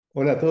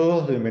Hola a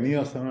todos,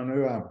 bienvenidos a una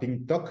nueva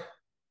Pink Talk.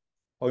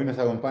 Hoy nos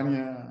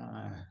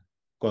acompaña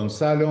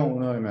Gonzalo,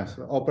 uno de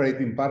nuestros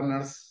operating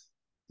partners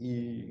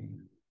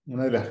y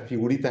una de las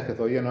figuritas que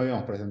todavía no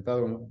habíamos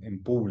presentado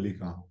en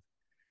público.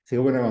 Así que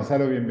bueno,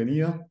 Gonzalo,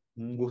 bienvenido.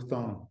 Un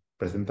gusto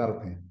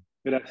presentarte.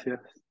 Gracias.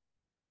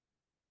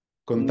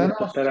 Un gusto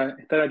Contanos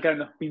estar acá en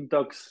los Pin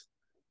Talks.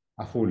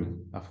 a full,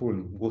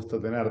 un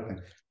gusto tenerte.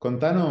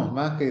 Contanos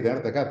más que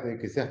tenerte acá,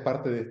 que seas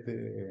parte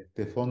de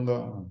este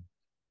fondo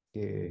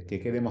que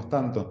queremos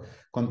tanto.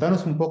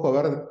 Contanos un poco,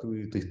 a ver, tu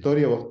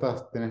historia. Vos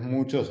tenés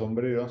muchos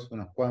sombreros,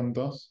 unos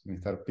cuantos.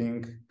 Mr.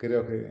 Pink,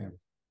 creo que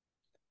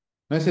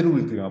no es el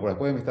último, porque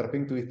después de Mr.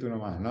 Pink tuviste uno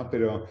más, ¿no?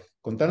 Pero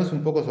contanos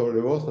un poco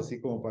sobre vos, así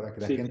como para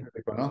que la Sí. gente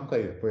te conozca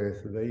y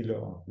después de ahí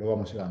lo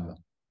vamos llevando.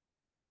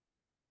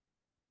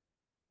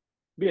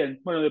 Bien,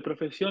 bueno, de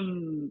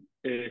profesión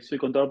soy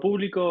contador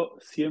público.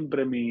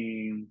 Siempre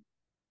mi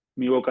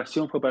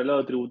vocación fue para el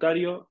lado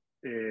tributario.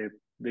 De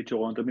hecho,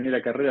 cuando terminé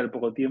la carrera, al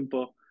poco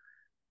tiempo,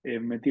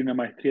 metí una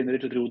maestría en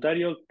Derecho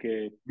Tributario,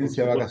 que por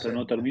Audiencia va supuesto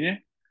no cayendo.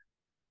 terminé.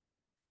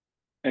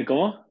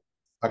 ¿Cómo?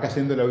 Va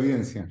cayendo la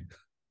audiencia.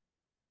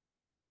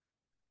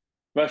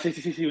 Sí,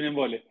 sí, sí, sí, un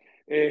embole.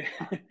 Eh,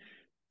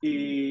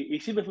 y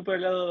siempre fui para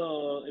el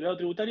lado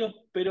tributario,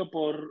 pero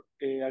por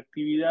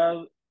actividad.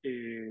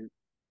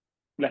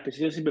 La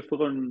especialidad siempre fue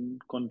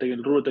con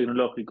el rubro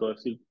tecnológico, es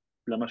decir,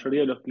 la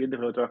mayoría de los clientes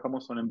con los que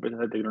trabajamos son empresas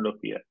de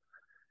tecnología.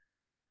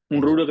 Un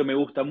Eso. rubro que me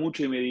gusta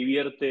mucho y me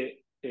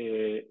divierte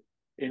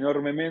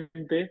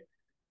enormemente.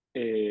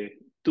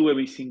 Tuve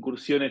mis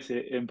incursiones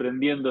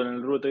emprendiendo en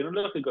el rubro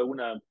tecnológico,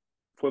 alguna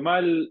fue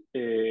mal,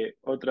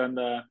 otra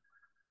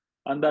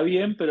anda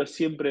bien, pero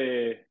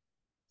siempre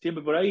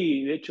por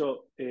ahí. De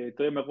hecho,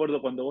 todavía me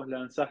acuerdo cuando vos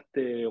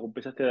lanzaste o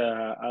empezaste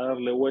a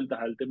darle vueltas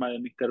al tema de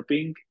Mr.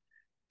 Pink,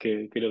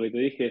 que lo que te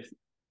dije es,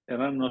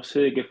 Hernán, no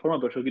sé de qué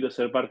forma, pero yo quiero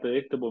ser parte de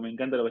esto porque me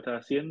encanta lo que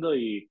estás haciendo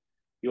y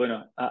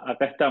bueno,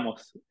 acá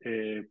estamos.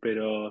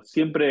 Pero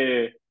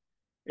siempre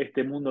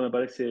este mundo me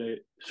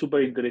parece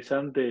súper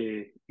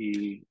interesante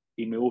y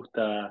me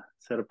gusta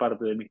ser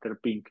parte de Mr.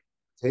 Pink.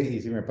 Sí,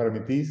 y si me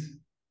permitís,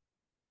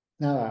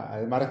 nada,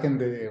 al margen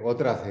de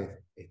otras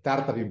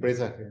startups y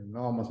empresas que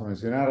no vamos a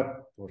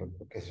mencionar por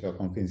qué sé yo,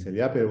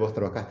 confidencialidad, pero vos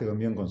trabajaste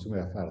conmigo en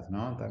Consumer Affairs,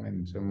 ¿no?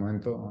 También en un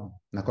momento,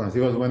 nos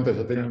conocimos en un momento,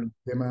 yo tenía Claro. un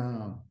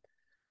tema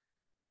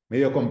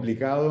medio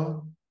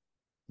complicado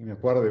y me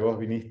acuerdo de vos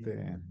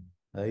viniste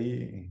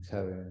ahí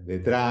ya de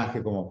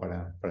traje como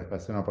para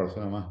ser una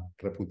persona más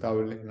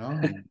reputable, ¿no?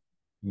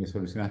 Y me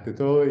solucionaste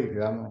todo y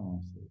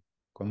quedamos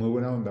con muy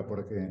buena onda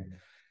porque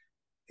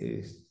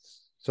eh,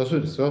 yo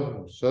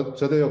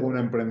te veo como un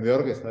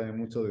emprendedor que sabe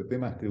mucho de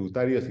temas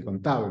tributarios y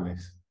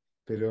contables,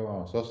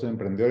 pero sos un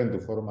emprendedor en tu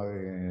forma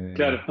de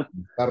Claro,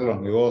 buscar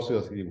los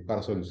negocios y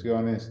buscar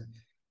soluciones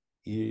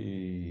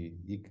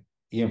y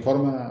en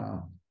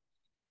forma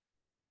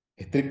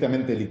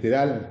estrictamente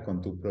literal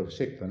con tu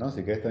proyecto, ¿no?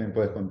 Si querés también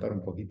puedes contar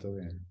un poquito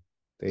de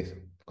eso.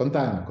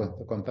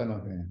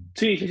 Contanos de...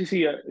 sí, sí, sí,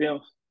 sí,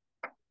 digamos,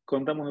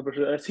 contamos el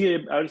proyecto. Sí,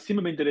 a ver,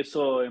 siempre me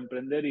interesó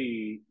emprender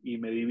y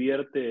me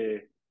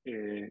divierte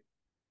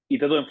y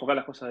trato de enfocar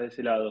las cosas de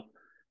ese lado.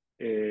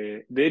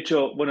 De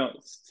hecho, bueno,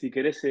 si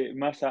querés,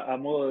 más a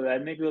modo de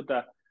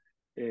anécdota,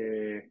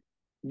 eh,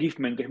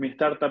 Giftman, que es mi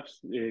startup,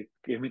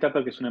 que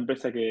es una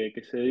empresa que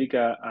se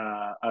dedica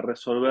a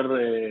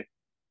resolver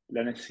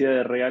la necesidad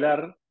de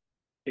regalar,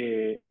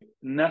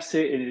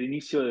 nace en el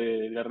inicio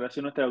de la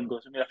relación nuestra con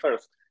Consumer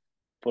Affairs,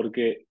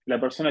 porque la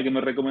persona que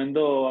me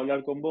recomendó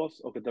hablar con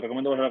vos, o que te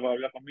recomendó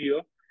hablar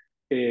conmigo,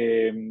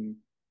 eh,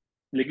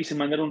 le quise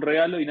mandar un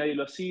regalo y nadie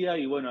lo hacía,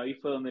 y bueno, ahí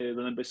fue donde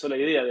empezó la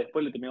idea.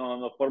 Después le terminamos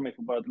dando forma y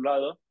fue para otro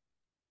lado,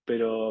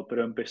 pero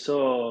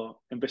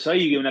empezó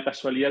ahí, que una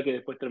casualidad que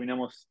después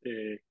terminamos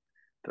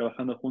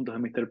trabajando juntos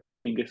en Mr.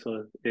 Pink.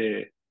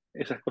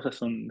 Esas cosas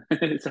son,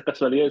 esas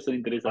casualidades son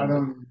interesantes.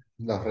 Fueron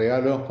los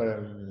regalos para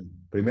el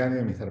primer año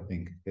de Mr.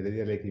 Pink que le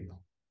di al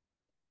equipo.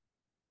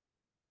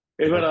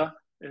 ¿Te acuerdas?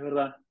 Es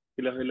verdad,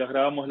 que los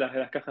grabamos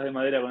las cajas de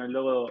madera con el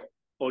logo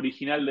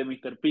original de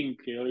Mr.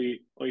 Pink, que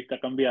hoy está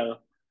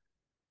cambiado.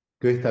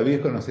 Que hoy está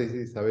viejo, no sé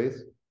si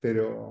sabés,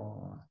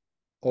 pero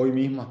hoy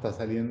mismo está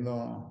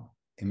saliendo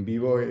en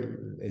vivo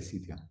el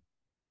sitio.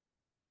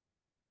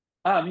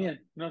 Ah,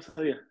 bien, no lo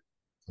sabía.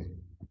 Sí.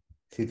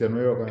 Sitio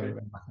nuevo con Qué,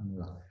 la imagen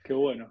nueva. qué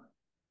bueno,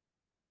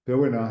 Pero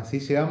bueno, así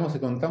llegamos y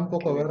contá un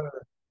poco qué a ver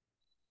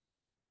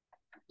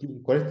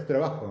bien. cuál es tu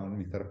trabajo en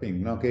Mr. Pink,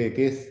 ¿no? ¿Qué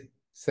es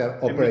ser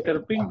En operating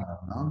Mr. Pink,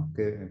 partner, ¿no?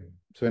 Que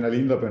suena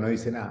lindo, pero no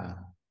dice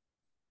nada.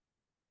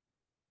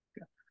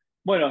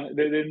 bueno,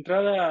 de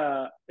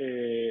entrada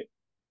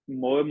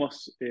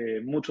movemos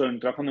mucho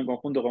trabajando en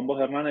conjunto con vos,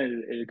 Hernán,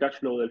 el cash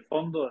flow del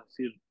fondo, es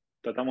decir,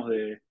 tratamos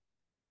de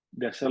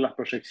hacer las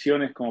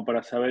proyecciones como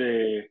para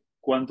saber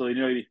cuánto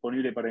dinero hay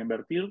disponible para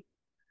invertir.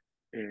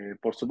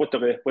 Por supuesto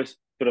que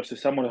después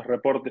procesamos los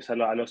reportes a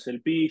los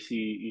LPs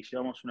y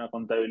llevamos una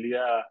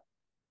contabilidad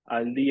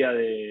al día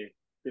de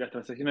las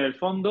transacciones del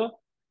fondo.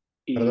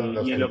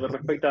 Perdón, Y en lo que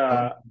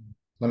respecta son,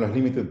 son los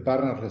limited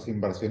partners, los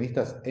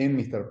inversionistas en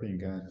Mr.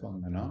 Pink, en el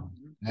fondo, ¿no?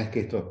 No es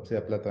que esto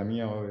sea plata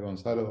mía o de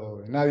Gonzalo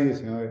o de nadie,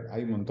 sino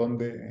hay un montón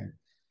de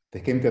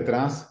gente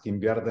atrás que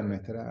invierte en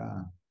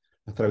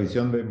nuestra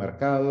visión de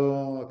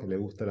mercado, que le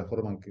gusta la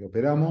forma en que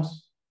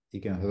operamos y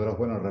que nosotros,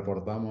 bueno,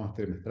 reportamos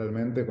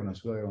trimestralmente con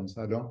ayuda de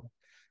Gonzalo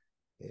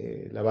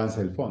el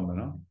avance del fondo,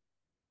 ¿no?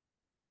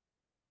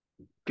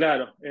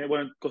 Claro,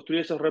 bueno,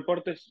 construir esos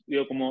reportes,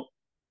 digo, como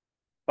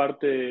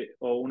parte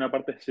o una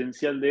parte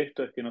esencial de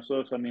esto es que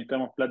nosotros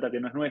administramos plata que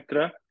no es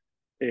nuestra,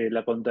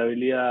 la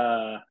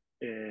contabilidad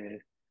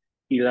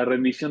y la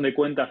rendición de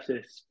cuentas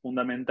es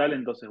fundamental,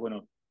 entonces,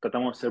 bueno,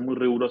 tratamos de ser muy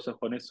rigurosos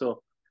con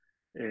eso,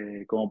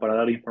 como para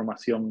dar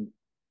información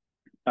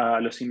a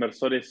los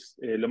inversores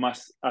lo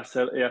más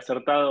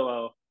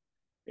acertado,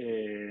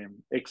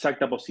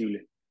 exacta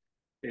posible.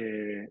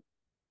 Eh,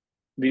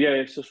 Diría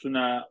que eso es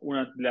una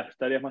de las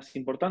tareas más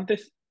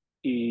importantes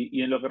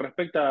y en lo que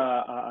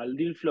respecta al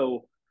deal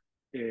flow,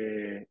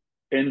 eh,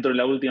 entro en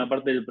la última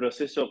parte del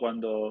proceso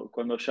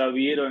cuando ya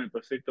vieron el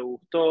proyecto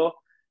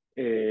gustó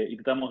y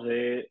tratamos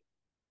de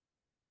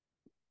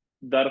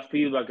dar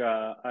feedback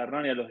a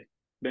Hernán y a los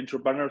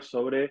venture partners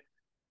sobre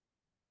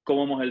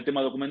cómo vemos el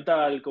tema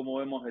documental, cómo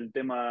vemos el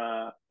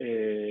tema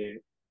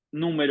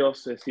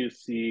números, es decir,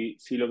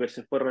 si lo que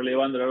se fue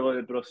relevando a lo largo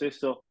del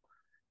proceso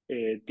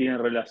tiene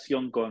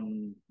relación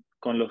con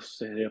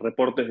los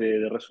reportes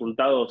de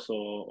resultados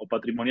o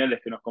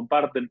patrimoniales que nos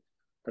comparten.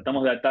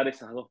 Tratamos de atar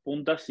esas dos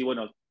puntas y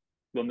bueno,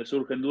 donde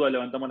surgen dudas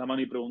levantamos la mano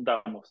y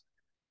preguntamos.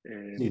 Sí,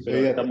 yo Pero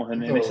diría que estamos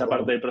en esto, esa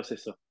parte bueno, del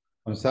proceso.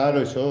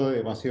 Gonzalo y yo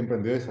hemos sido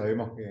emprendedores,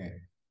 sabemos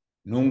que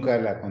nunca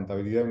la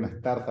contabilidad de una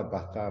startup va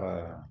a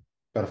estar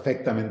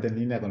perfectamente en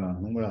línea con los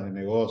números de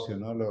negocio,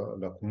 ¿no?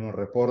 Lo que uno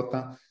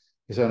reporta.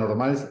 Eso es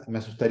normal. Me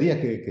asustaría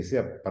que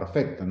sea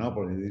perfecto, ¿no?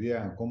 Porque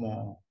diría,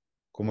 ¿cómo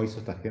hizo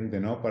esta gente,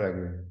 ¿no? Para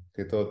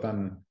que todo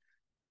tan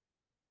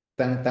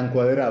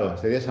cuadrado.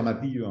 Sería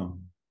llamativo,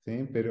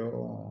 ¿sí?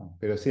 Pero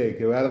sí, hay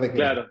que ver de que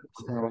las Claro,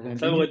 cosas no vayan en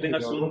salvo línea. que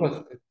tengas Pero un...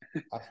 vos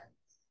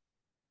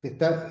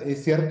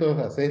es cierto,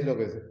 haces lo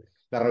que es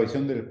la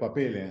revisión de los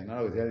papeles,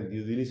 ¿no? Lo que sea el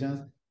due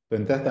diligence,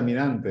 pero entras también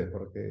antes,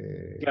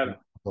 porque Claro.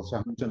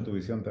 apoyas mucho en tu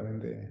visión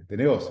también de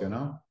negocio,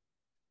 ¿no?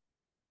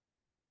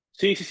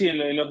 Sí, sí, sí,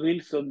 en los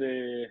deals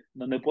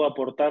donde puedo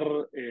aportar,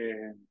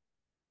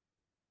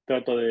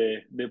 trato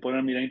de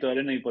poner mi granito de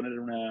arena y poner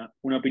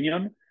una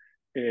opinión.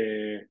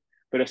 Eh,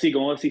 pero sí,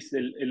 como vos decís,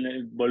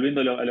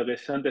 volviendo a lo que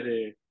decías antes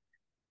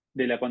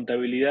de la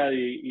contabilidad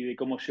y de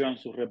cómo llevan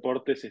sus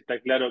reportes, está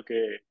claro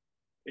que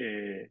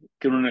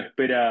uno no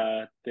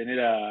espera tener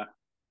a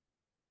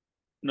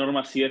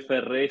normas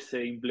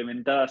IFRS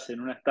implementadas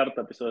en una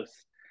startup,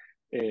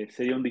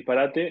 sería un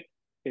disparate.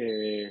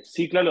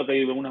 Sí, claro que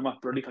hay unas más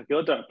prolijas que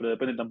otras, pero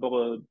depende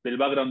tampoco del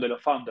background de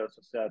los founders.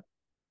 O sea,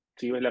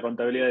 si ves la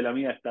contabilidad de la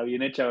mía, está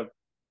bien hecha,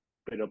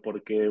 pero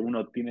porque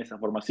uno tiene esa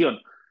formación.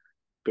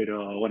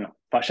 Pero bueno,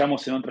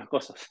 fallamos en otras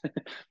cosas,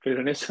 pero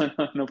en eso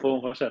no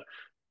podemos fallar.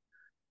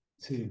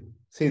 Sí,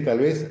 sí, tal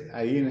vez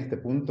ahí en este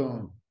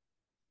punto,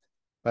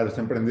 para los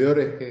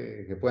emprendedores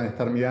que pueden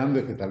estar mirando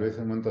y que tal vez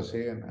en un momento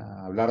lleguen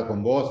a hablar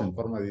con vos en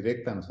forma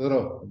directa,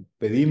 nosotros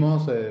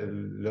pedimos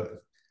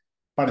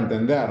para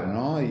entender,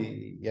 ¿no?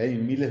 Y hay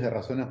miles de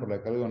razones por las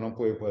que algo no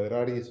puede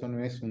cuadrar y eso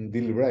no es un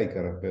deal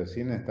breaker, pero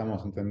sí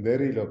necesitamos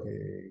entender y lo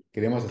que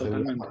queremos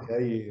asegurar Totalmente, es que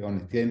hay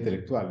honestidad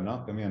intelectual,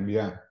 ¿no? Que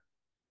mira,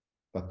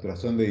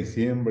 facturación de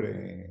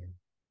diciembre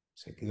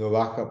se quedó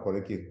baja por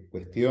X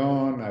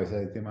cuestión, a veces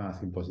hay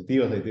temas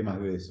impositivos, hay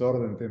temas de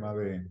desorden, temas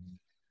de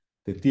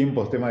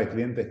tiempos, temas de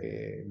clientes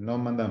que no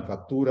mandan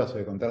facturas o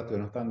de contratos que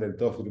no están del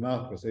todo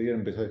firmados, pero se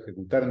empezó a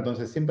ejecutar,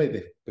 entonces siempre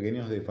hay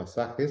pequeños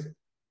desfasajes,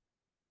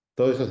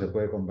 todo eso se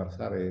puede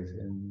conversar,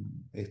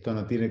 esto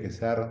no tiene que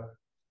ser.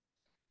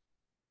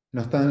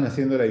 No están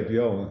haciendo el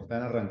IPO,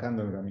 están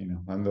arrancando el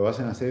camino. Cuando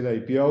vayan a hacer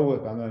el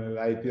IPO, cuando en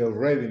el IPO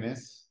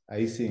readiness,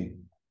 ahí sí,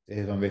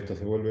 es donde esto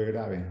se vuelve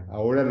grave.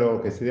 Ahora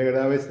lo que sería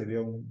grave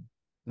sería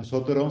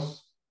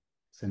nosotros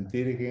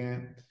sentir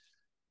que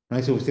no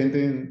hay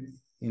suficiente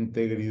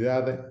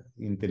integridad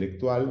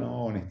intelectual,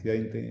 ¿no? Honestidad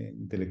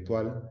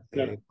intelectual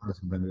claro. con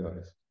los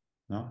emprendedores,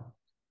 ¿no?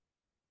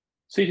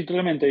 Sí, sí,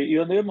 totalmente. Y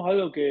donde vemos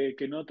algo que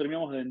no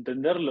terminamos de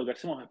entender, lo que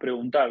hacemos es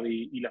preguntar,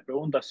 y las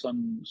preguntas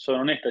son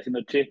honestas,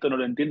 diciendo, che, esto no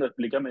lo entiendo,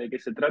 explícame de qué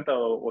se trata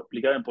o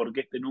explícame por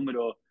qué este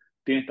número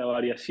tiene esta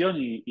variación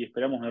y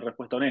esperamos una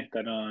respuesta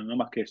honesta, no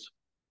más que eso.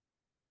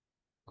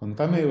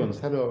 Contame,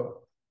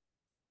 Gonzalo,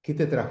 ¿qué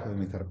te trajo de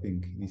Mr.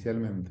 Pink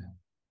inicialmente?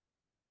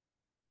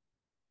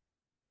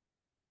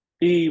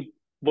 Y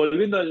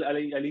volviendo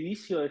al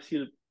inicio, es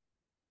decir,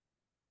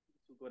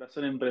 su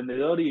corazón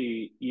emprendedor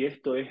y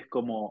esto es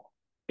como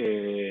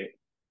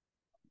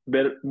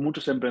ver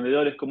muchos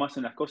emprendedores cómo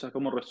hacen las cosas,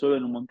 cómo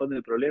resuelven un montón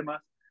de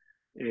problemas,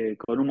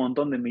 con un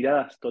montón de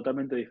miradas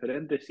totalmente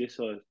diferentes y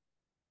eso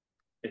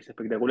es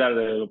espectacular.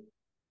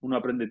 Uno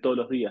aprende todos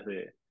los días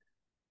de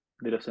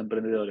los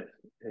emprendedores.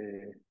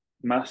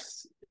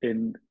 Más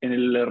en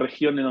la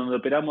región en donde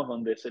operamos,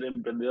 donde ser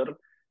emprendedor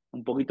es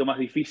un poquito más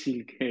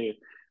difícil que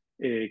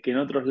en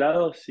otros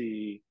lados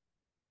y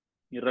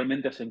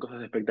realmente hacen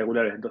cosas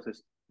espectaculares.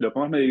 Entonces, lo que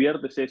más me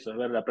divierte es eso, es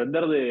ver,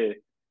 aprender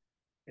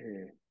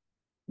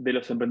de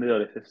los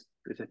emprendedores.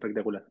 Es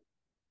espectacular.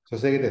 Yo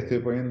sé que te estoy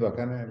poniendo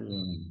acá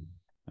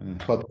en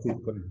el hot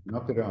seat con esto,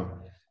 ¿no?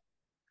 Pero,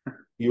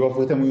 y vos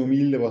fuiste muy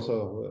humilde, vos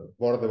sos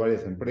board de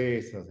varias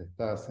empresas,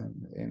 estás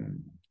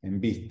en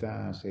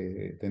vistas,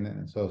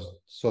 sos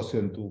socio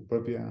en tu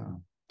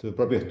propio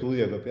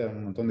estudio que opera en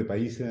un montón de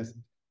países.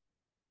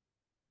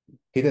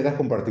 ¿Qué te das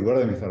con particular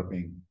de Mr.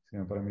 Pink, si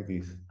me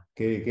permitís?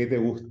 ¿Qué te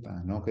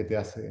gusta, ¿no? ¿Qué te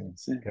hace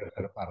Sí. querer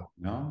ser parte,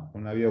 ¿no?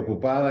 Una vida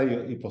ocupada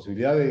y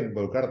posibilidad de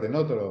involucrarte en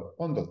otros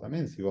fondos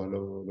también, si vos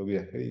lo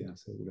hubieras querido,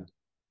 seguro.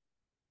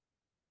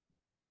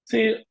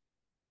 Sí,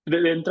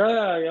 de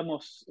entrada,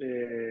 digamos,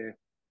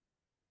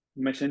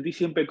 me sentí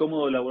siempre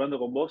cómodo laburando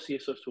con vos y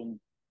eso es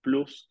un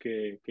plus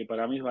que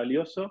para mí es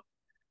valioso.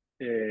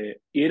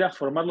 Y era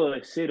formarlo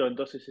de cero,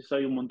 entonces eso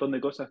hay un montón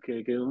de cosas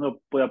que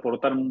uno puede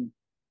aportar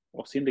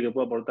o siente que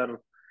puede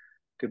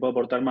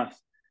aportar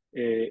más.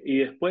 Y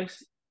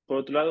después, por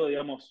otro lado,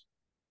 digamos,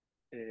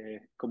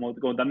 como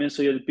también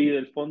soy el PI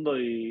del fondo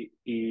y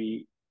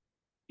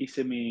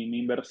hice mi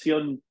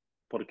inversión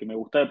porque me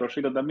gustaba el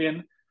proyecto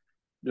también,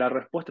 la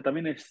respuesta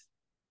también es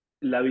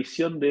la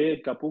visión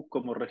de Capuz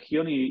como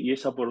región y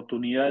esa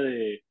oportunidad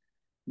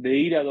de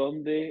ir a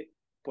donde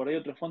por ahí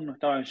otros fondos no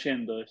estaban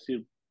yendo. Es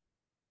decir,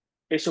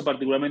 eso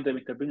particularmente de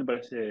Mr. Pink me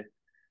parece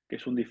que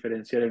es un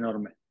diferencial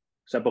enorme.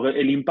 O sea, porque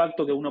el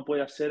impacto que uno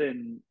puede hacer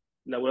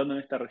laburando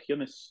en esta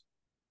región es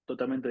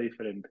totalmente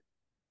diferente.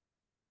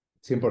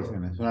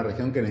 100%. Es una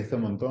región que necesita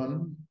un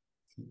montón.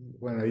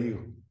 Bueno, ahí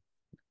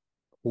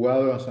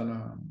jugado, o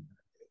sea,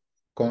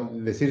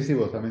 decir si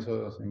vos también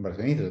sos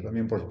inversionista, yo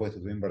también por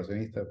supuesto soy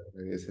inversionista,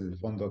 porque es el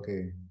fondo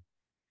que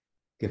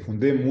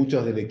fundé,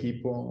 muchos del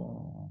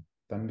equipo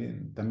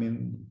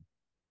también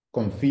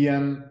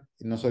confían,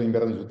 no solo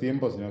invierten su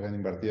tiempo, sino que han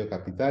invertido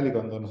capital. Y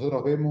cuando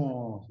nosotros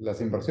vemos las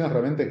inversiones,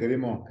 realmente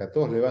queremos que a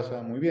todos les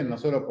vaya muy bien, no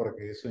solo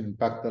porque eso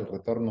impacta el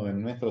retorno de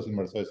nuestros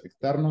inversores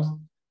externos,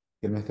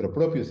 que el nuestro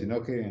propio,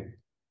 sino que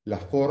la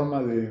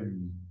forma de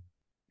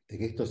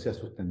que esto sea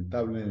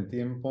sustentable en el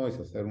tiempo es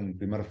hacer un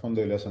primer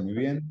fondo que le vaya muy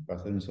bien, va a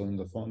ser un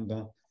segundo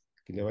fondo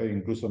que le va a ir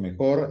incluso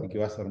mejor y que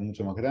va a ser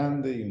mucho más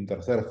grande, y un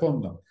tercer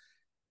fondo.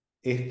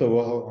 Esto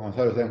vos,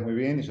 Gonzalo, lo sabes muy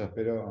bien y yo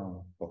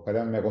espero,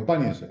 ojalá me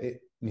acompañes.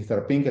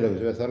 Mr. Pink es lo que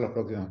yo voy a hacer los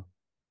próximos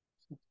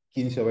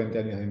 15 o 20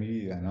 años de mi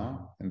vida,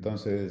 ¿no?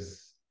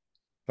 Entonces,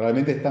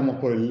 realmente estamos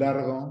por el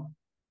largo,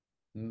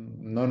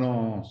 no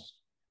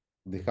nos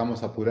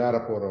dejamos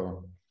apurar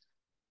por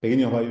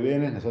pequeños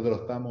vaivenes,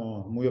 nosotros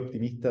estamos muy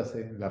optimistas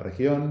en la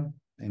región,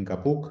 en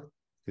Capuc,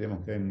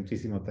 creemos que hay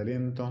muchísimo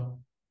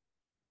talento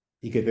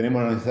y que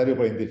tenemos lo necesario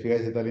para identificar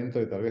ese talento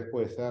que tal vez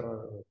puede ser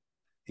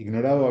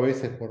ignorado a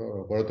veces por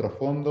otros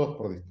fondos,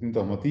 por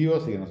distintos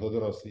motivos, y que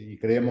nosotros, si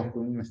creemos que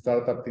un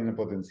startup tiene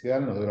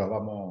potencial, nosotros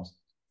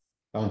vamos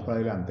para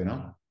adelante,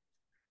 ¿no?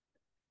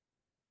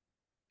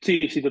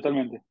 Sí, sí,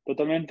 totalmente,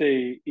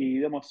 totalmente.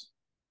 Digamos,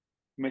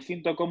 me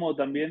siento cómodo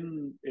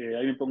también,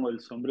 ahí me pongo el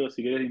sombrero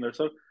si querés de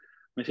inversor,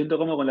 me siento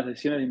cómodo con las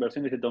decisiones de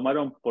inversión que se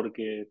tomaron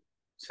porque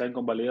se han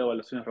convalidado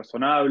evaluaciones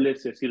razonables,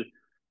 es decir,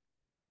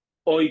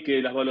 hoy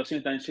que las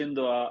evaluaciones están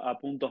yendo a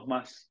puntos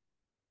más,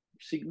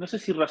 sí, no sé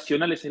si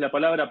racionales es la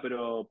palabra,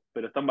 pero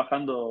están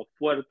bajando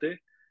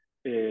fuerte,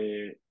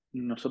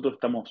 nosotros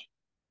estamos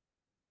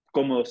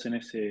cómodos en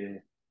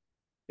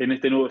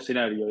este nuevo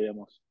escenario,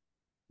 digamos.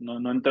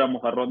 No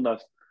entramos a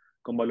rondas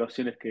con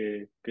evaluaciones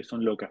que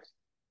son locas.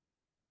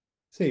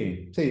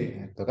 Sí, sí,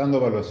 tocando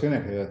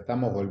evaluaciones que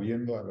estamos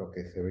volviendo a lo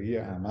que se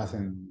veía más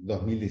en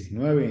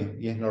 2019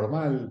 y es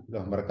normal,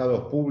 los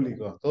mercados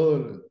públicos,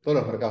 todos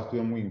los mercados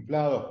estuvieron muy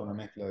inflados con una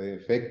mezcla de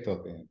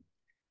efectos, de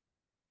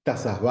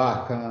tasas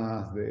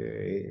bajas,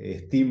 de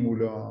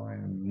estímulo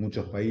en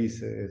muchos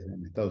países,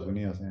 en Estados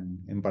Unidos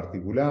en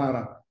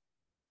particular,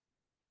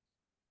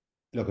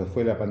 lo que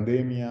fue la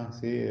pandemia,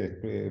 ¿sí?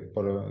 Que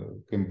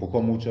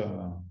empujó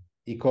mucho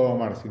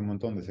e-commerce y un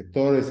montón de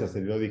sectores, se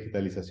aceleró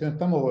digitalización.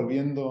 Estamos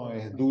volviendo,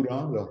 es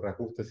duro, los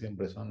reajustes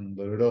siempre son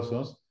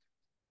dolorosos,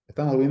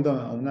 estamos volviendo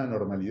a una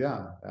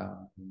normalidad.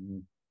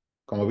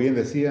 Como bien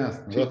decías,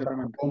 Sí, nosotros estamos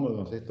totalmente.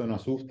 cómodos, esto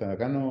nos asusta,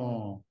 acá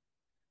no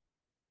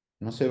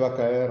se va a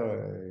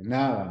caer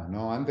nada,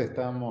 ¿no? Antes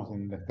estábamos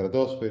en la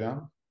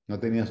estratosfera, no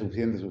tenía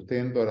suficiente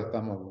sustento, ahora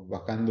estamos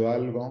bajando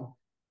algo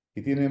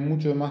y tiene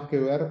mucho más que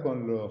ver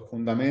con los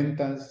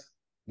fundamentals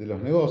de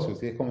los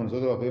negocios y es como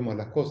nosotros vemos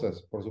las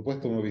cosas. Por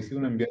supuesto, como visión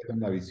uno invierte en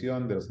una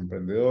visión de los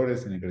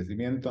emprendedores, en el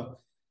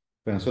crecimiento,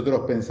 pero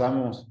nosotros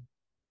pensamos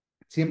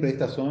siempre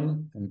estas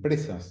son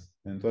empresas.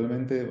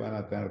 Eventualmente van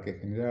a tener que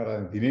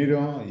generar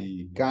dinero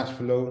y cash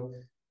flow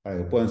para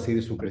que puedan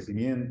seguir su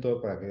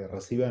crecimiento, para que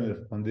reciban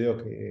el fondeo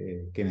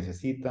que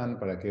necesitan,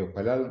 para que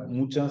ojalá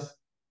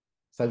muchas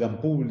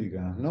salgan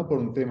públicas, no por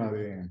un tema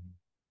de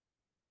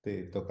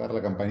tocar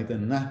la campanita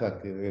en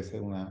Nasdaq, que debe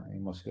ser una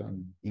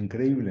emoción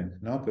increíble,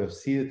 ¿no? Pero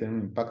sí de tener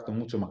un impacto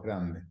mucho más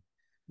grande.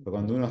 Pero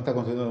cuando uno está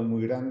construyendo algo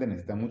muy grande,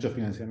 necesita mucho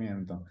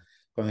financiamiento.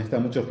 Cuando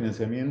necesita mucho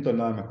financiamiento,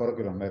 nada mejor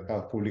que los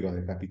mercados públicos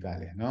de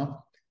capitales,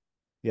 ¿no?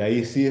 Y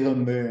ahí sí es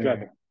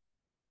Claro.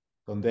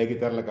 donde hay que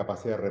tener la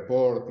capacidad de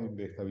reporting,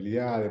 de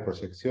estabilidad, de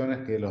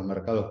proyecciones que los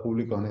mercados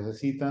públicos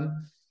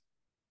necesitan.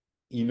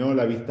 y no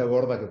la vista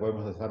gorda que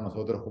podemos hacer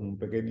nosotros como un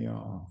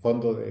pequeño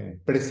fondo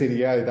de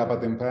preseriedad de etapa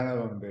temprana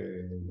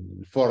donde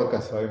el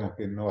forecast sabemos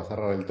que no va a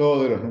cerrar del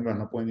todo, los números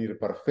no pueden ir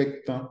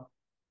perfectos,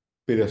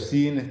 pero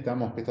sí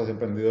necesitamos que estos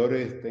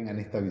emprendedores tengan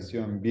esta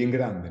visión bien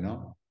grande,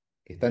 ¿no?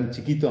 Que están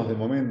chiquitos de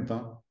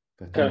momento,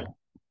 pero estamos Claro,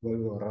 en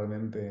algo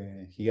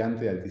realmente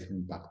gigante de altísimo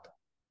impacto.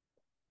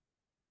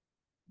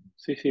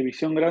 sí, sí,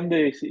 visión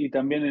grande y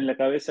también en la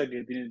cabeza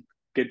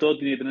que todo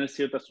tiene que tener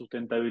cierta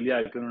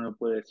sustentabilidad, que uno no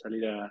puede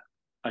salir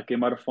a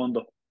quemar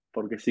fondos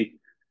porque sí.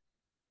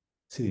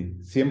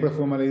 Sí, siempre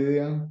fue mala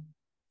idea,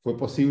 fue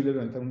posible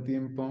durante un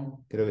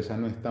tiempo, creo que ya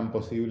no es tan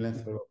posible,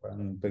 solo para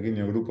un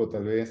pequeño grupo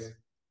tal vez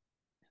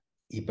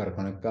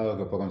hiperconectado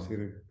que puede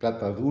conseguir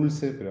plata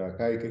dulce, pero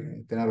acá hay que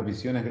tener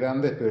visiones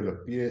grandes, pero los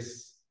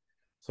pies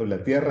sobre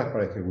la tierra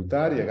para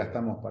ejecutar y acá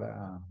estamos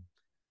para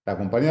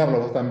acompañarlos.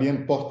 Vos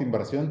también post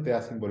inversión te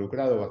has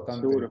involucrado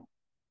bastante en Seguro.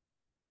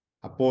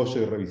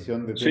 apoyo y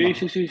revisión de Sí, temas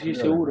sí, sí, sí, emprendedores.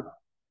 seguro.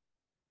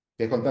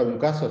 ¿Quieres contar un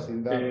caso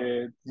sin dar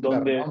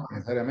Donde, nombres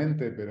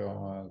necesariamente,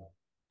 pero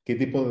qué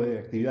tipo de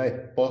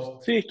actividades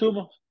post sí,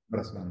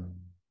 inversión?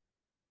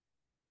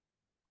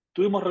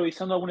 estuvimos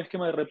revisando algún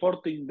esquema de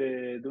reporting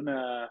de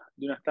una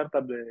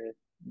startup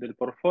del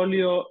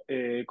portfolio,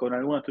 con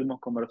algunas estuvimos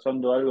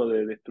conversando algo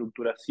de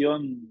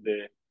estructuración,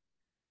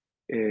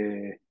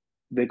 eh,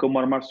 de cómo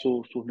armar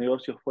sus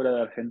negocios fuera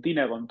de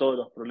Argentina, con todos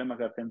los problemas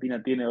que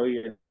Argentina tiene hoy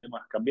en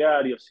temas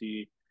cambiarios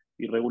y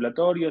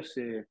regulatorios.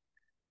 Es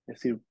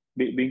decir,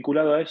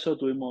 vinculado a eso,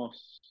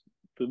 tuvimos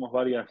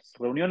varias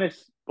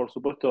reuniones. Por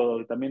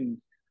supuesto,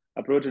 también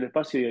aprovecho el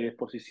espacio y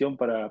disposición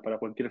para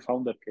cualquier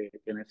founder que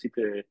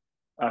necesite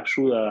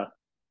ayuda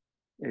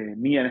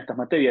mía en estas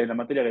materias, en la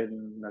materia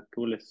en la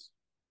que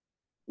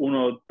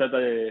uno trata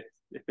de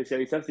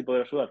especializarse y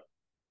poder ayudar.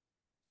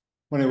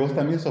 Bueno, y vos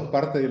también sos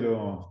parte de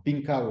los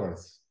Pink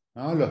Hours,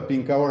 ¿no? Los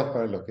Pink Hours,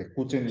 para los que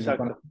escuchen y no Exacto.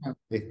 conozcan,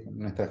 es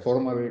nuestra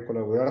forma de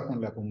colaborar con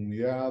la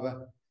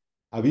comunidad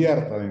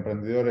abierta de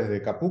emprendedores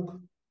de Capuc,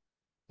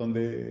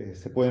 donde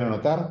se pueden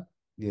anotar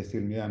y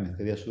decir, mira,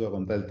 necesitaría ayuda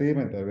con tal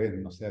tema, y tal vez,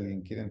 no sé,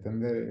 alguien quiere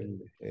entender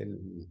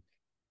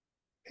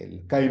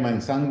el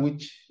Cayman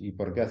Sandwich y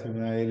por qué hace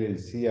una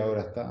LLC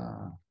ahora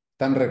está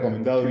tan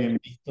recomendado, bien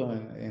visto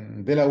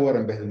en Delaware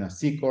en vez de una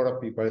C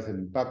Corp y cuál es el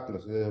impacto de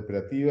las sociedades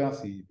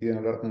operativas y piden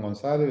hablar con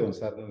Gonzalo y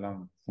Gonzalo en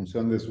la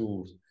función de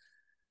sus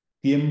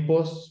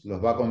tiempos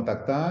los va a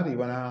contactar y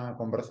van a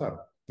conversar.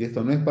 Y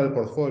esto no es para el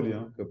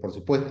portfolio, que por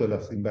supuesto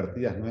las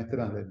invertidas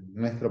nuestras de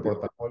nuestro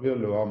portafolio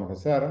lo vamos a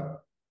hacer,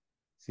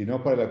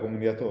 sino para la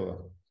comunidad toda.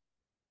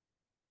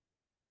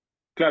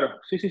 Claro,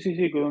 sí, sí, sí,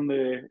 sí, con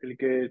donde el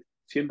que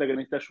sienta que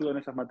necesita ayuda en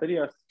esas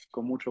materias,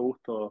 con mucho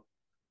gusto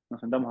nos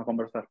sentamos a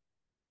conversar.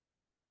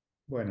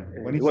 Bueno,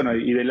 Bueno, buenísimo.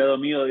 y del lado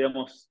mío,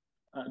 digamos,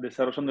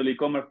 desarrollando el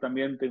e-commerce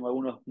también tengo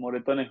algunos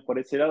moretones por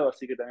ese lado,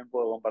 así que también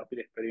puedo compartir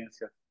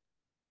experiencias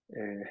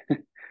eh,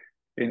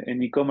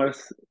 en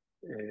e-commerce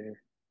eh,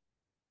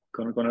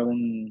 con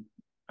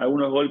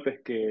algunos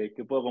golpes que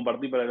puedo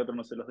compartir para que otro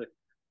no se los dé.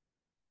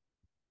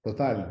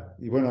 Total.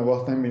 Y bueno,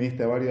 vos también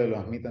viniste a varios de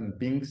los Meet and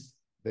Pinks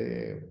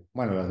de,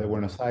 bueno, los de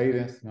Buenos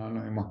Aires, ¿no?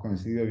 Nos hemos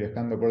coincidido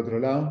viajando por otro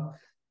lado,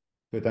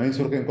 pero también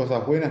surgen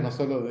cosas buenas, no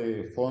solo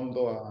de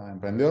fondo a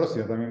emprendedor,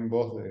 sino también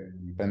vos de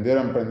emprendedor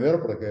a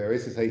emprendedor, porque a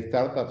veces hay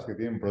startups que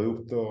tienen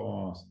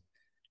productos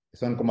que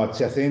son como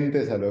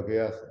adyacentes a lo que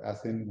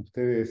hacen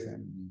ustedes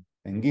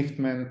en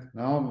Giftment,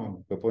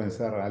 ¿no? Que pueden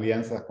ser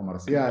alianzas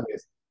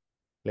comerciales,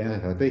 alianzas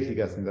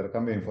estratégicas,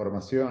 intercambio de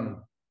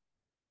información,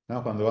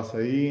 ¿no? Cuando vas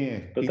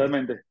ahí,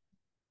 Totalmente.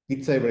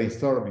 pizza y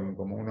brainstorming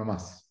como uno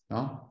más,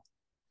 ¿no?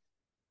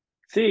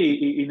 Sí,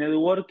 y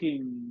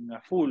networking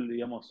a full,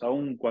 digamos,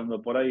 aún cuando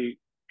por ahí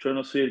yo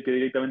no soy el que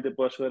directamente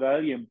pueda ayudar a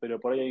alguien, pero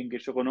por ahí alguien que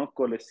yo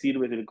conozco le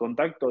sirve el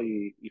contacto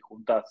y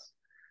juntás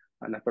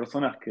a las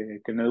personas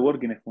que el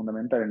networking es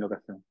fundamental en lo que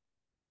hacemos.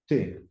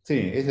 Sí, sí,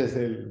 ese es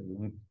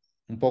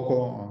un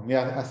poco,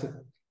 mira,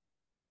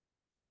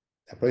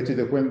 aprovecho y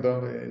te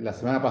cuento, la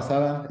semana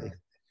pasada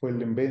fue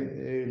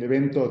el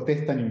evento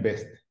Test and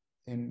Invest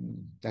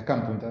acá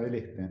en Punta del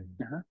Este.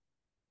 Ajá,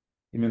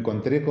 Y me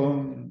encontré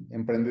con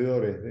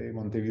emprendedores de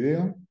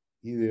Montevideo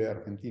y de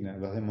Argentina.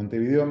 Los de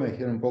Montevideo me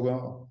dijeron un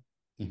poco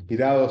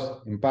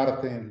inspirados en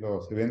parte en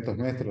los eventos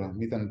nuestros, los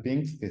Meet and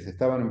Pinks, que se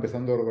estaban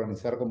empezando a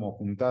organizar como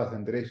juntadas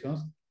entre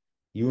ellos.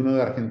 Y uno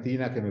de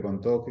Argentina que me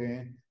contó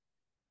que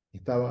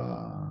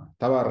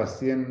estaba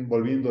recién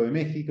volviendo de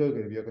México y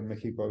que vio que en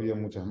México había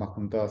muchas más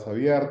juntadas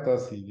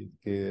abiertas y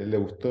que le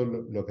gustó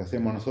lo que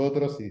hacemos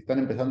nosotros y están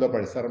empezando a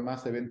aparecer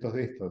más eventos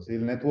de estos. Y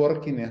el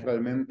networking es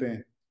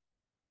realmente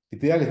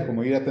ideal, es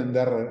como ir a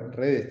atender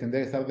redes,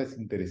 tendría que estar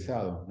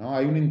desinteresado, ¿no?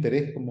 Hay un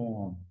interés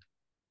como,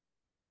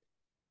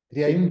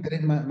 diría, hay un sí,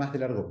 interés más de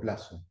largo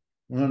plazo.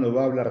 Uno no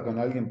va a hablar con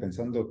alguien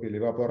pensando que le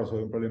va a poder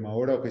resolver un problema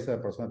ahora o que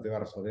esa persona te va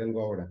a resolver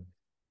algo ahora.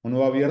 Uno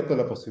va abierto a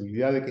la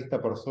posibilidad de que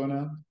esta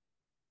persona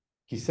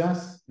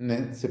quizás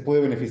se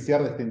puede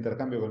beneficiar de este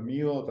intercambio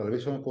conmigo, o tal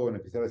vez yo me puedo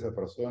beneficiar de esa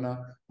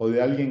persona, o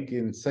de alguien que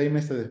en 6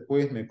 meses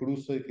después me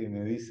cruzo y que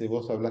me dice,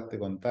 vos hablaste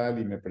con tal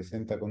y me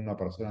presenta con una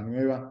persona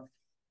nueva.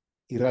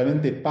 y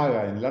realmente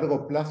paga. En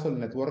largo plazo el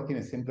networking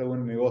es siempre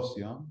buen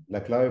negocio.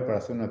 La clave para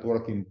hacer un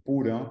networking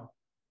puro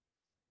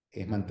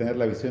es mantener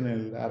la visión en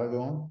el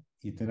largo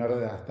y tener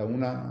hasta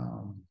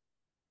una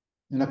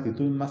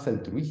actitud más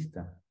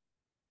altruista,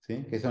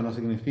 ¿sí? Que eso no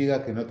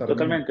significa que no termine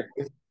Totalmente.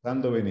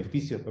 dando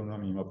beneficios para uno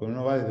mismo, pero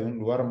uno va desde un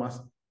lugar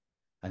más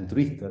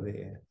altruista,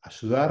 de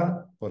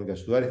ayudar, porque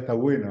ayudar está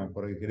bueno,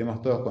 porque queremos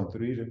todos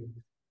construir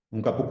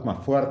un capuz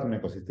más fuerte, un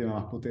ecosistema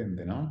más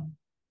potente, ¿no?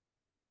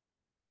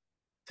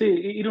 Sí,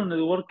 ir a un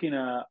networking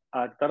a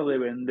tratar de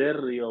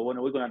vender, digo,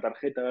 bueno, voy con la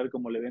tarjeta a ver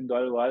cómo le vendo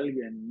algo a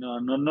alguien,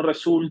 no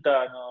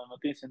resulta, no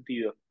tiene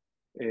sentido.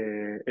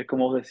 Es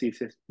como vos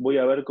decís, voy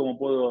a ver cómo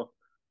puedo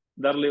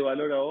darle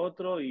valor a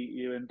otro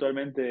y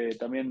eventualmente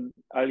también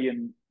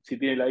alguien, si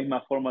tiene la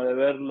misma forma de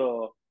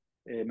verlo,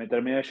 me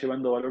termina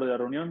llevando valor de la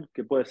reunión,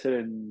 que puede ser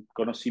en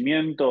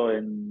conocimiento,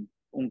 en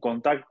un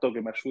contacto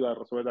que me ayuda a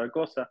resolver tal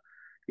cosa.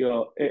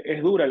 Digo,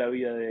 es dura la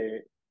vida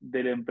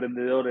del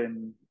emprendedor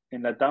en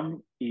la TAM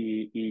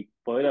y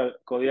poder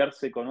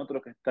codearse con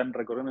otros que están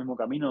recorriendo el mismo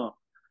camino,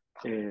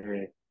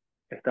 eh,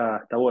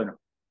 está bueno.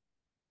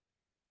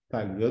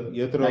 Tal, y Hay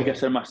que otros,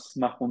 hacer más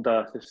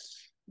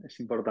juntadas, es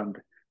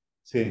importante.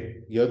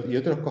 sí, y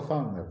otros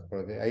co-founders,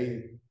 porque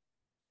hay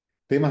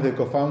temas de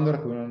co-founders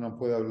que uno no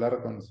puede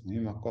hablar con sus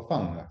mismos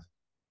co-founders.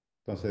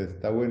 Entonces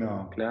está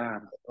bueno,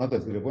 Claro, ¿no?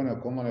 Decirle, bueno,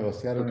 ¿cómo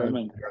negociaron el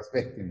totalmente. reverse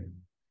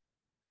vesting?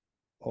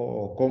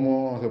 O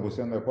cómo se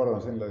pusieron de acuerdo,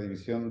 no sé, en la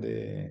división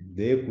de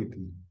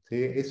equity.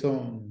 ¿Sí?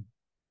 Eso,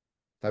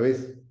 tal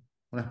vez,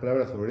 unas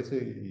palabras sobre eso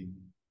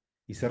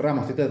y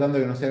cerramos. Estoy tratando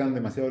de que no se hagan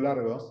demasiado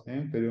largos,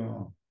 ¿eh?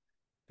 Pero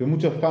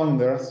muchos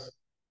founders,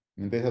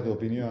 me interesa tu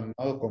opinión,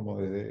 ¿no? Como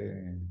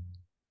desde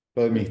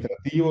lo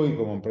administrativo y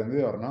como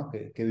emprendedor, ¿no?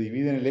 Que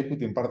dividen el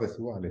equity en partes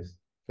iguales.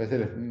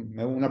 Entonces,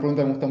 una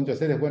pregunta que me gusta mucho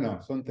hacer es,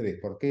 bueno, son tres,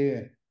 ¿por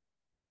qué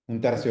un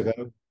tercio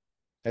cada uno?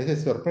 A veces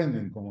se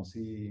sorprenden como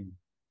si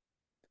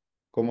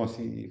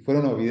fuera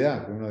una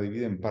obviedad que uno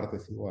divide en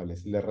partes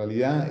iguales. Y la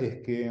realidad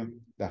es que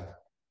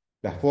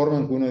la forma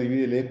en que uno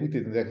divide el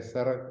equity tendría que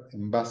ser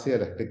en base a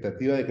la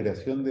expectativa de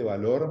creación de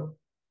valor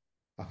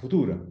a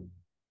futuro.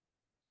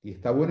 Y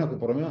está bueno que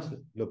por lo menos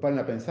lo paren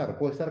a pensar.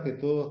 Puede ser que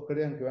todos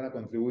crean que van a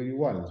contribuir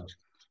igual.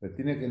 Pero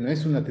no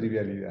es una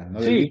trivialidad, no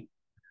debería. Sí,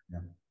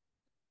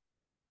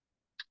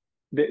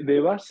 de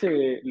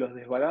base los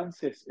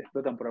desbalances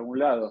explotan por algún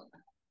lado.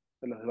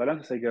 Los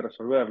desbalances hay que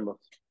resolverlos.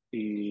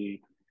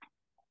 Y,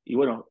 y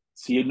bueno,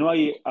 si no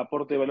hay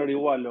aporte de valor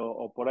igual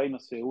o por ahí, no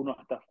sé, uno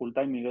está full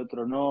time y el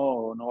otro no,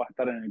 o no va a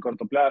estar en el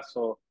corto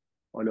plazo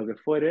o lo que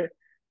fuere,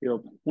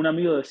 digo, un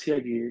amigo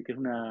decía que es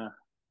una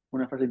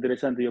frase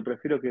interesante, yo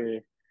prefiero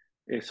que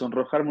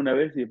sonrojarme una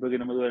vez y después que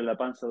no me duele la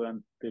panza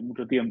durante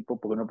mucho tiempo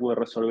porque no pude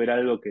resolver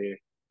algo que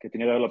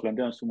tenía que haberlo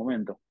planteado en su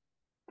momento.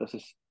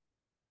 Entonces,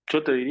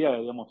 yo te diría,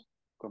 digamos,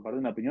 compartir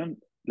una opinión,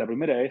 la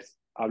primera es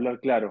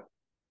hablar claro.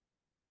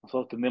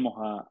 Nosotros tendemos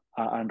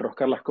a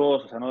enroscar las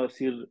cosas, a no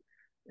decir,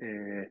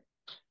 eh,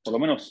 por lo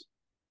menos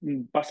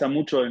pasa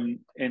mucho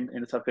en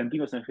los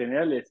argentinos en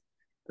general, es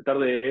tratar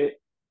de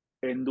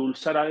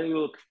endulzar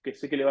algo que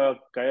sé que le va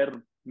a caer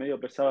medio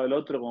pesado al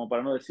otro como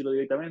para no decirlo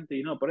directamente,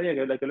 y no, por ahí hay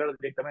que hablar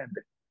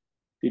directamente.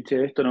 Y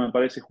che, esto no me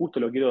parece justo,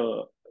 lo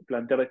quiero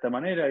plantear de esta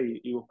manera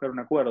y buscar un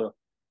acuerdo.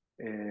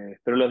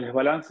 Pero los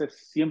desbalances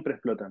siempre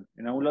explotan,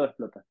 en algún lado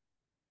explotan.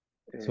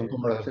 Son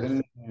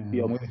conversaciones Entonces,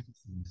 digo, muy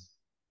difíciles.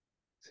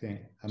 Sí,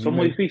 a mí son me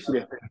muy dice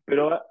difíciles,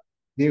 pero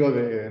Diego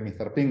de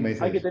Mr. Pink me hay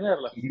dice, que "Soy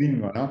tenerlas.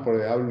 gringo, ¿no?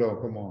 Porque hablo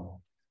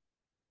como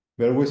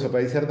ver hueso, pero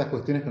hay ciertas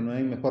cuestiones que no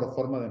hay mejor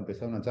forma de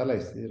empezar una charla y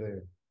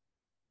decir,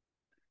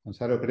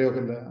 Gonzalo, creo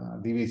que la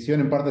división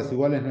en partes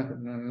iguales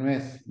no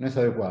es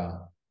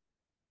adecuada.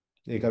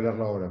 Hay que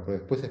hablarlo ahora, pero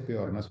después es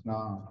peor, ¿no? Es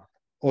una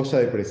olla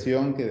de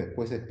presión que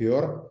después es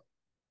peor.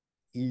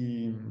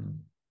 Y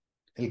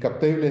el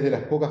captable es de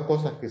las pocas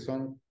cosas que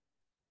son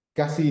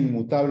casi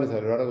inmutables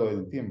a lo largo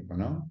del tiempo,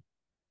 ¿no?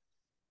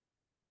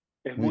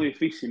 Es Muy muy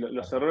difícil.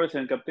 Los errores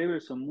en el cap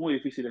table son muy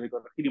difíciles de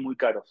corregir y muy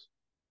caros.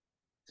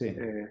 sí,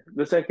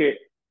 No sabes que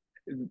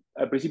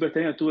al principio de este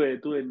año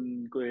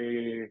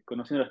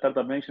conociendo la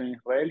Startup Nation en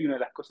Israel y una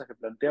de las cosas que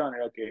planteaban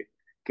era que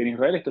en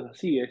Israel esto es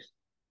así,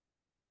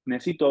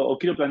 necesito o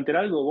quiero plantear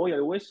algo, voy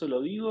al hueso,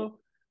 lo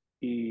digo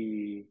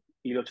y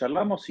lo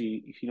charlamos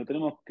y si no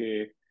tenemos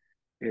que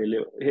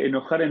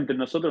enojar entre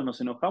nosotros, nos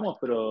enojamos,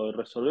 pero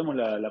resolvemos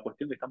la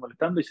cuestión que está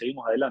molestando y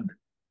seguimos adelante.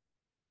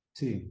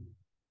 sí.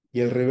 Y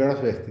el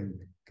reverse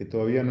vesting, que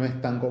todavía no es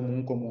tan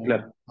común como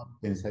Claro, uno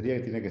pensaría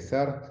que tiene que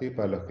ser, ¿sí?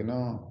 Para los que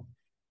no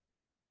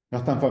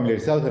están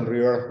familiarizados, el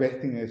reverse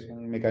vesting es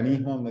un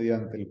mecanismo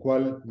mediante el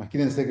cual,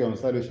 imagínense que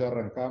Gonzalo y yo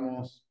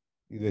arrancamos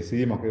y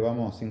decidimos que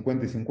vamos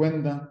 50 y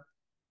 50.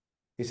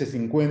 Ese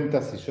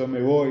 50, si yo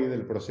me voy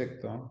del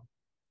proyecto,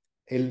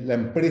 la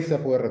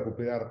empresa puede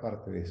recuperar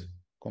parte de eso.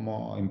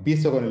 Como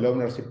empiezo con el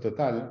ownership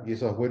total, y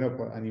eso es bueno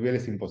a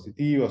niveles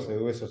impositivos,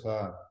 eso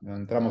ya no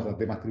entramos a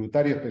temas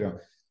tributarios, pero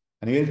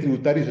a nivel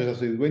tributario yo ya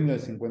soy dueño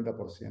del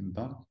 50%.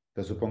 Entonces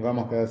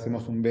supongamos que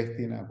hacemos un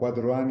vesting a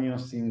 4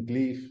 años sin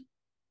cliff,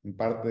 en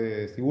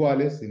partes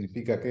iguales,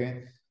 significa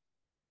que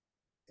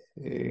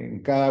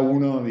En cada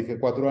uno, dije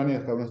 4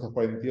 años, cada uno de estos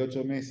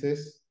 48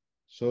 meses,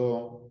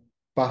 yo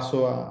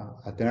paso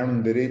a tener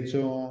un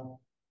derecho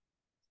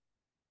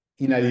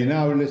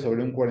inalienable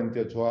sobre un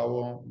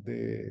 48avo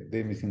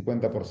de mi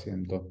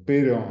 50%.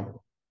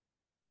 Pero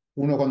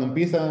uno cuando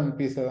empieza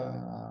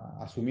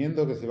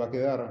asumiendo que se va a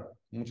quedar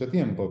mucho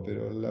tiempo,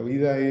 pero la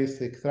vida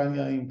es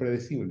extraña e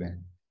impredecible.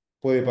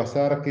 Puede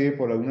pasar que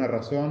por alguna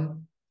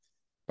razón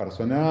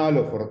personal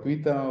o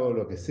fortuita o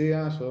lo que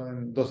sea, yo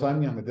en 2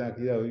 años me tenga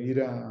que ir a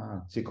vivir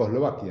a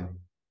Checoslovaquia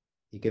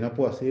y que no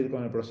pueda seguir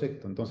con el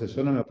proyecto. Entonces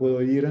yo no me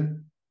puedo ir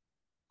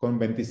con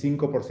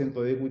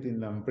 25% de equity en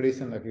la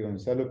empresa en la que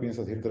Gonzalo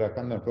piensa seguir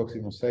trabajando en los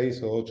próximos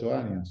 6 o 8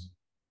 años.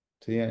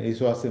 ¿Sí?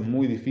 Eso hace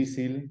muy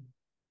difícil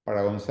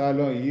para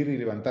Gonzalo ir y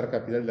levantar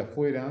capital de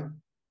afuera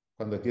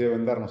cuando quiere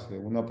vender, no sé,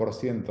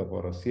 1%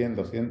 por 100,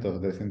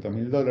 200, 300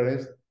 mil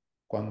dólares,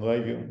 cuando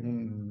hay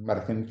un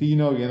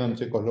argentino viendo en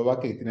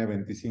Checoslovaquia que tiene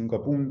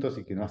 25 puntos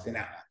y que no hace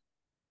nada.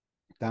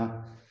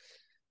 ¿Está?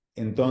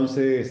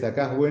 Entonces,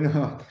 acá es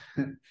bueno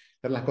tener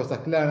las cosas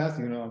claras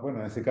y uno, bueno,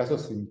 en ese caso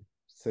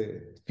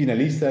se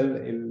finaliza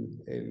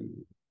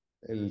el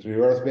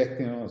reverse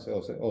vesting, ¿no?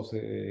 O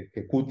se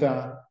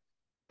ejecuta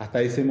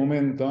hasta ese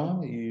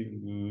momento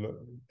y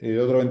el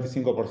otro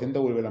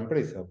 25% vuelve a la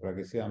empresa para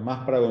que sea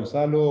más para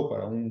Gonzalo,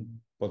 para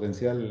un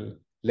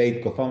potencial late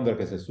co-founder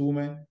que se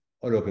sume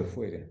o lo que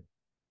fuere.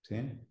 ¿Sí?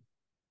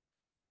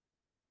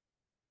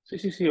 Sí,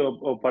 sí, sí,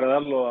 o para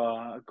darlo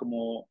a,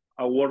 como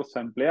awards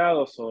a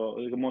empleados o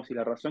como si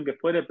la razón que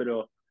fuere,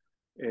 pero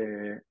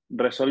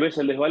resolvés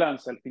el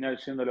desbalance al final,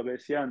 yendo a lo que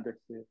decía antes.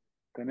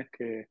 Tenés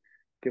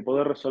que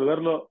poder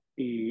resolverlo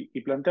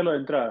y plantearlo de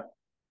entrada.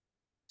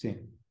 Sí,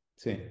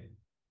 sí.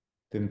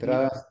 De Ni,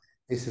 entradas,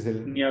 ese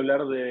es ni el,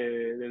 hablar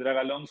de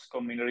drag-alongs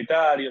con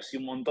minoritarios y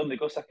un montón de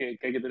cosas que hay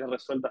que tener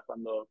resueltas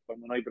cuando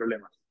no hay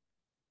problemas.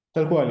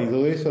 Tal cual, y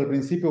todo eso al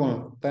principio,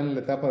 cuando está en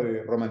la etapa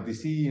de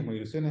romanticismo,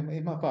 ilusiones,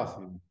 es más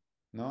fácil,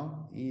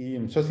 ¿no?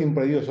 Y yo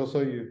siempre digo,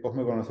 vos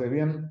me conocés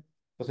bien,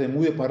 yo soy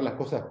muy de poner las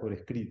cosas por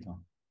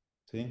escrito,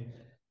 ¿sí?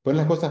 Poner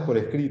las cosas por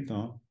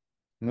escrito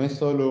no es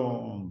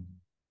solo,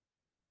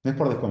 no es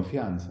por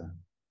desconfianza,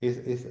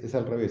 es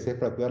al revés, es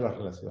para cuidar las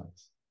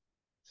relaciones,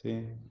 ¿sí?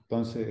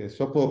 Entonces,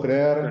 yo puedo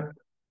creer Claro,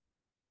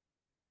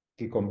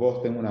 que con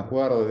vos tengo un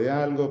acuerdo de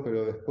algo,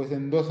 pero después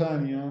en 2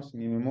 años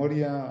mi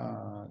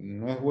memoria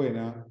no es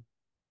buena.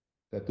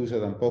 La tuya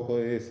tampoco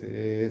es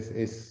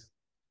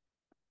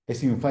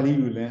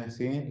infalible,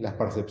 ¿sí? Las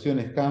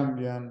percepciones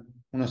cambian,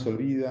 uno se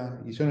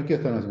olvida, y yo no quiero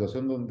estar en una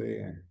situación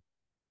donde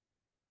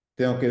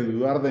tengo que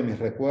dudar de mis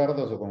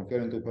recuerdos o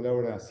confiar en tus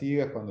palabras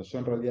ciegas cuando yo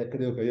en realidad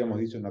creo que habíamos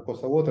dicho una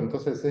cosa u otra.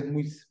 Entonces es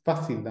muy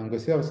fácil, aunque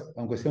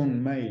sea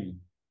un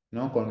mail,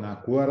 ¿no? Con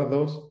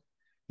acuerdos,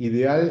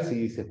 ideal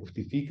si se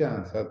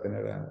justifica, o sea,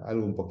 tener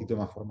algo un poquito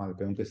más formal,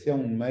 pero aunque sea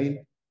un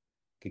mail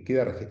que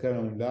queda registrado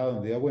en un lado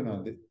donde diga,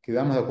 bueno,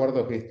 quedamos de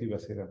acuerdo que esto iba a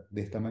ser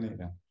de esta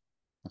manera.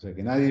 O sea,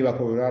 que nadie va a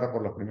cobrar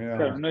por los claro,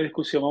 primeros. no hay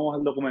discusión, vamos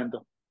al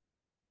documento.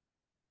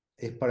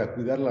 Es para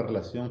cuidar la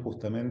relación,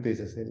 justamente.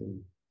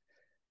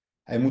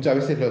 Hay muchas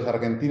veces los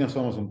argentinos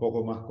somos un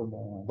poco más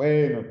como,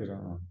 bueno,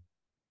 pero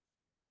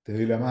te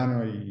doy la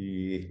mano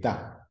y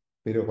está.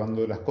 Pero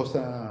cuando las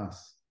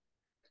cosas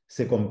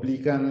se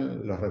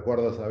complican, los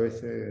recuerdos a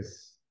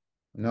veces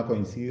no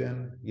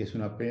coinciden y es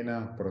una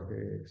pena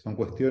porque son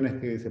cuestiones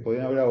que se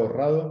podrían haber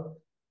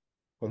ahorrado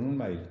con un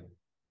mail,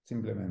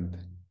 simplemente.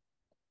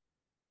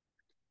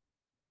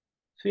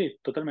 Sí,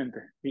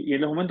 totalmente. Y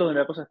en los momentos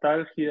donde la cosa está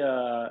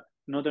álgida,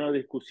 no tener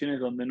discusiones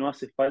donde no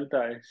hace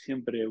falta es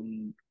siempre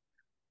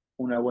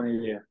una buena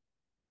idea.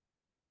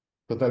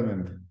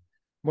 Totalmente.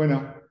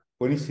 Bueno,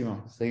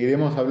 buenísimo.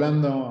 Seguiremos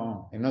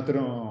hablando en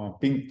otro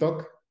Pink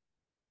Talk.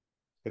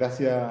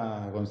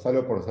 Gracias,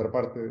 Gonzalo, por ser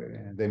parte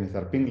de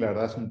Mr. Pink. La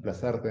verdad es un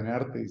placer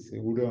tenerte y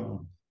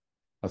seguro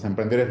los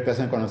emprendedores que te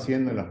hacen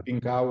conociendo en los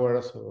Pink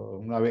Hours o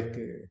una vez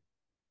que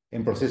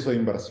en proceso de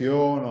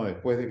inversión o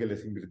después de que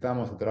les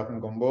invirtamos y trabajen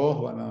con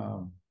vos,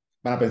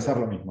 van a pensar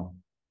lo mismo.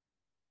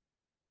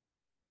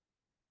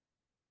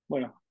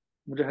 Bueno,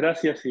 muchas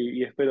gracias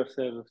y espero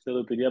ser de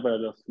utilidad para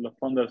los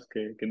founders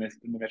que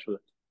necesiten de mi ayuda.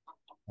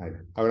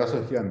 Vale.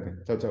 Abrazo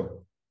gigante. Chau,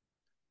 chau.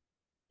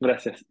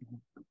 Gracias.